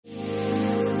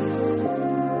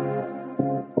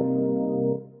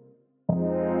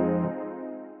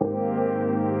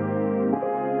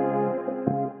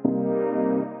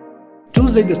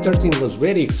Tuesday the 13th was a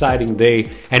very exciting day,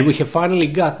 and we have finally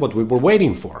got what we were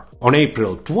waiting for. On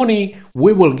April 20,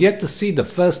 we will get to see the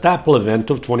first Apple event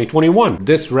of 2021.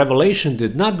 This revelation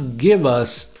did not give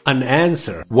us an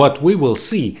answer what we will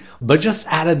see, but just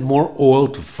added more oil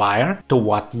to fire to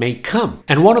what may come.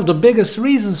 And one of the biggest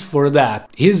reasons for that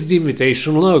is the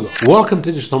invitation logo. Welcome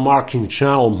to Digital Marketing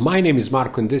channel. My name is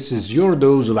Marco and this is your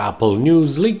dose of Apple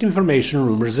news, leaked information,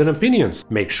 rumors and opinions.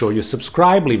 Make sure you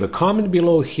subscribe, leave a comment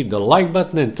below, hit the like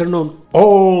button and turn on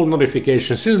all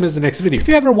notifications so you don't miss the next video. If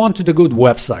you ever wanted a good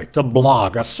website, a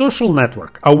blog, a social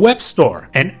network, a web store,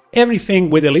 and everything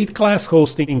with elite class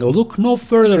hosting, look no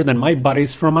further than my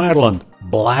buddies from Ireland,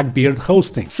 Blackbeard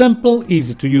Hosting. Simple,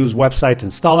 easy to use website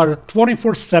installer,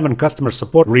 24/7 customer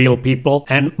support, real people,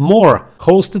 and more,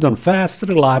 hosted on fast,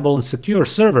 reliable, and secure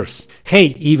servers.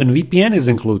 Hey, even VPN is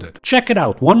included. Check it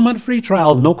out, 1 month free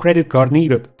trial, no credit card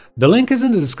needed. The link is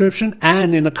in the description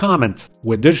and in a comment.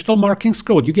 With Digital Marketing's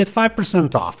code, you get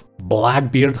 5% off.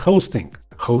 Blackbeard Hosting.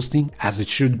 Hosting as it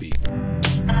should be.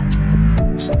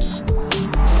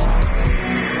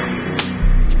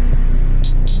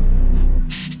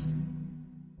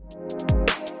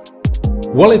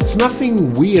 Well, it's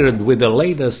nothing weird with the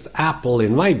latest Apple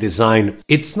in my design.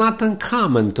 It's not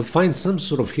uncommon to find some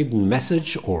sort of hidden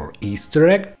message or Easter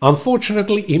egg.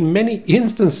 Unfortunately, in many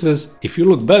instances, if you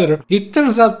look better, it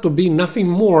turns out to be nothing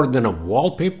more than a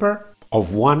wallpaper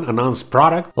of one announced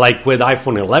product, like with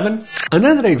iPhone 11.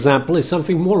 Another example is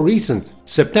something more recent,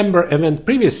 September event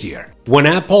previous year, when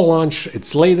Apple launched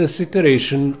its latest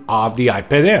iteration of the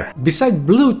iPad Air. Besides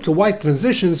blue to white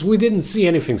transitions, we didn't see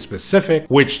anything specific,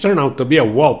 which turned out to be a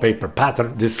wallpaper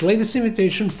pattern. This latest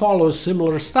invitation follows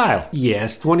similar style.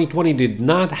 Yes, 2020 did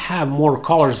not have more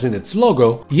colors in its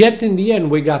logo, yet in the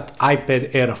end we got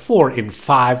iPad Air 4 in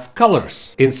 5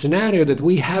 colors. In scenario that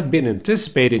we have been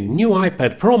anticipating, new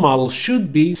iPad Pro models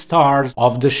should be stars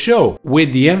of the show,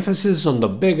 with the emphasis on the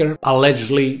bigger,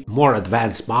 allegedly more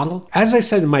advanced model. As I've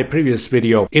said in my previous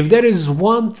video, if there is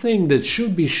one thing that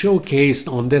should be showcased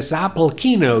on this Apple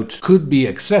keynote, could be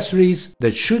accessories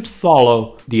that should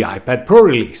follow the iPad Pro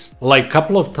release, like a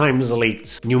couple of times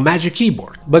leaked new Magic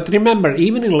Keyboard. But remember,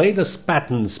 even in latest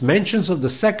patents, mentions of the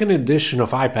second edition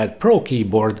of iPad Pro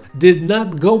keyboard did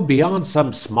not go beyond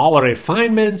some smaller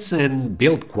refinements and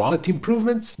build quality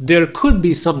improvements. There could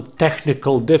be some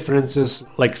technical differences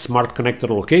like smart connector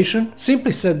location.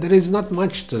 Simply said, there is not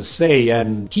much to say,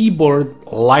 and keyboard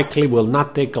likely will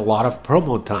not take a lot of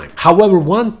promo time. However,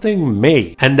 one thing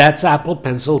may, and that's Apple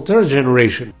Pencil 3rd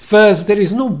generation. First, there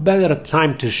is no better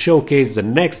time to showcase the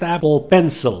next Apple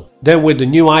Pencil than with the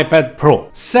new iPad Pro.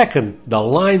 Second, the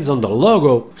lines on the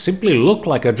logo simply look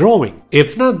like a drawing.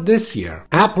 If not this year,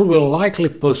 Apple will likely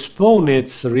postpone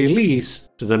its release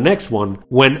to the next one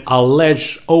when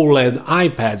alleged OLED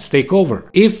iPads take over,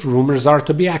 if rumors are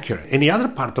to be accurate. Any other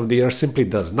part of the year simply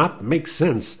does not make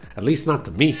sense, at least not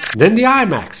to me. Then the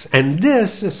iMacs, and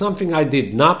this is something I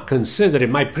did not consider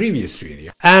in my previous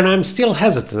video, and I'm still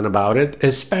hesitant about it,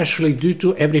 especially due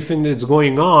to everything that's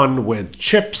going on with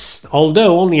chips,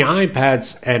 although only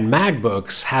iPads and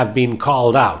MacBooks have been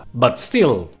called out, but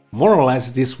still, more or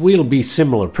less, this will be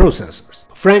similar processors.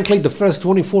 Frankly, the first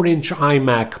 24-inch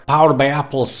iMac powered by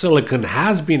Apple Silicon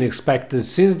has been expected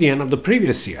since the end of the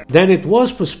previous year. Then it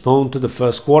was postponed to the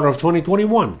first quarter of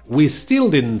 2021. We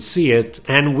still didn't see it,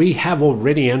 and we have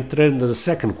already entered into the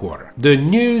second quarter. The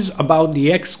news about the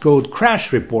Xcode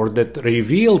crash report that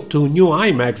revealed 2 new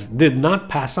iMacs did not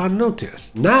pass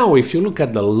unnoticed. Now, if you look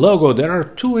at the logo, there are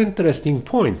 2 interesting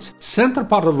points. Center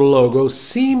part of the logo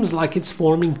seems like it's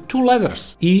forming 2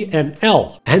 letters, E and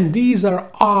L, and these are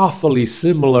awfully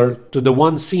similar to the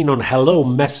one seen on Hello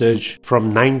Message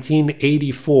from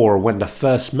 1984 when the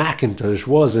first Macintosh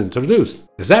was introduced.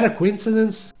 Is that a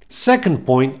coincidence? Second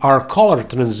point are color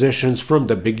transitions from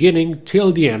the beginning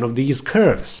till the end of these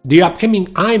curves. The upcoming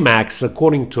iMacs,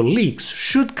 according to leaks,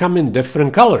 should come in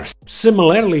different colors,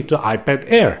 similarly to iPad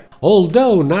Air.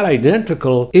 Although not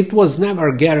identical, it was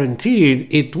never guaranteed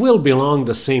it will belong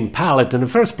the same palette in the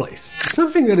first place.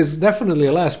 Something that is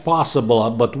definitely less possible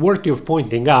but worthy of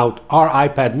pointing out are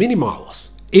iPad mini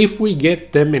models, if we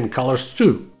get them in colors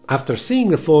too. After seeing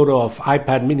the photo of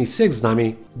iPad mini 6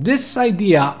 dummy, this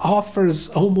idea offers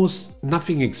almost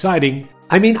nothing exciting.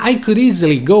 I mean, I could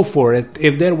easily go for it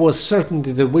if there was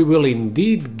certainty that we will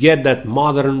indeed get that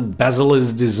modern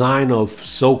bezel-less design of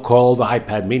so-called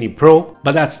iPad mini Pro,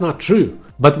 but that's not true.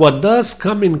 But what does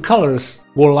come in colors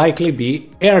will likely be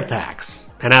AirTags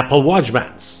and Apple Watch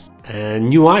bands and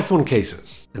new iPhone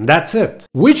cases. And that's it.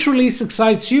 Which release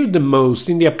excites you the most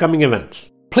in the upcoming event?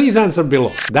 Please answer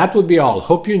below. That would be all.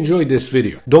 Hope you enjoyed this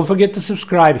video. Don't forget to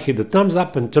subscribe, hit the thumbs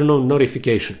up and turn on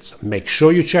notifications. Make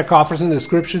sure you check offers in the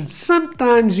description.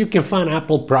 Sometimes you can find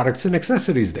Apple products and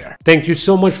accessories there. Thank you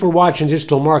so much for watching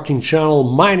Digital Marketing Channel.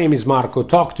 My name is Marco.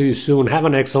 Talk to you soon. Have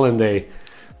an excellent day.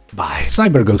 Bye.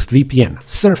 CyberGhost VPN.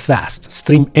 Surf fast,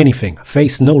 stream anything,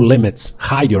 face no limits,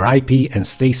 hide your IP and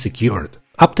stay secured.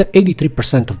 Up to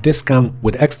 83% of discount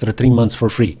with extra 3 months for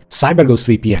free. CyberGhost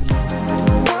VPN.